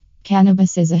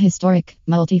Cannabis is a historic,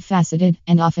 multifaceted,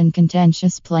 and often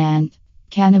contentious plant.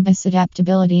 Cannabis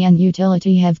adaptability and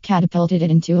utility have catapulted it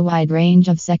into a wide range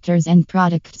of sectors and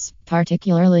products,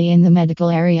 particularly in the medical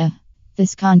area.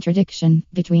 This contradiction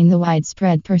between the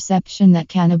widespread perception that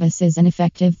cannabis is an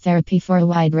effective therapy for a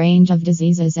wide range of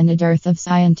diseases and a dearth of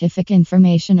scientific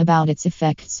information about its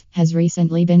effects has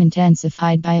recently been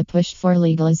intensified by a push for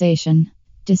legalization.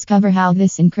 Discover how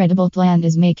this incredible plant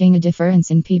is making a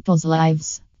difference in people's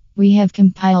lives. We have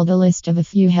compiled a list of a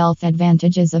few health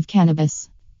advantages of cannabis.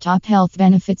 Top health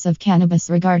benefits of cannabis.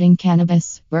 Regarding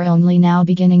cannabis, we're only now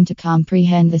beginning to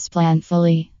comprehend this plant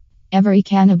fully. Every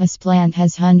cannabis plant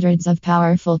has hundreds of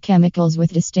powerful chemicals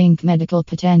with distinct medical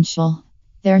potential.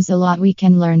 There's a lot we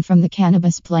can learn from the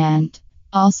cannabis plant.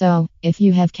 Also, if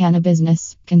you have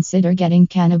cannabis, consider getting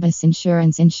cannabis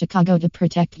insurance in Chicago to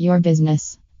protect your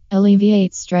business.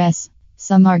 Alleviate stress.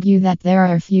 Some argue that there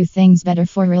are few things better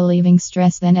for relieving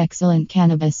stress than excellent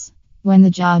cannabis. When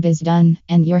the job is done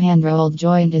and your hand-rolled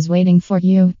joint is waiting for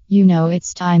you, you know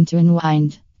it's time to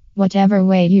unwind. Whatever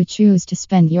way you choose to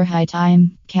spend your high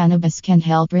time, cannabis can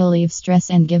help relieve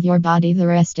stress and give your body the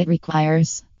rest it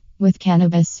requires. With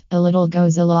cannabis, a little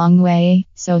goes a long way,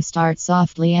 so start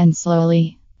softly and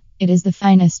slowly. It is the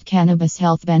finest cannabis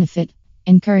health benefit.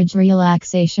 Encourage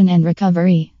relaxation and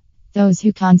recovery. Those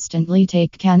who constantly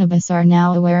take cannabis are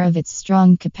now aware of its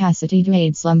strong capacity to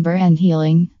aid slumber and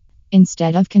healing.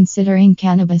 Instead of considering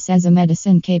cannabis as a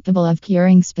medicine capable of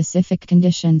curing specific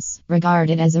conditions, regard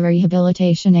it as a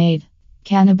rehabilitation aid.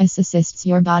 Cannabis assists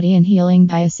your body in healing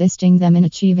by assisting them in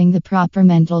achieving the proper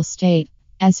mental state.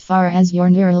 As far as your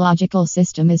neurological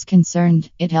system is concerned,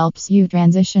 it helps you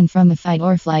transition from a fight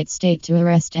or flight state to a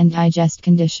rest and digest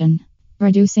condition,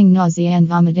 reducing nausea and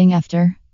vomiting after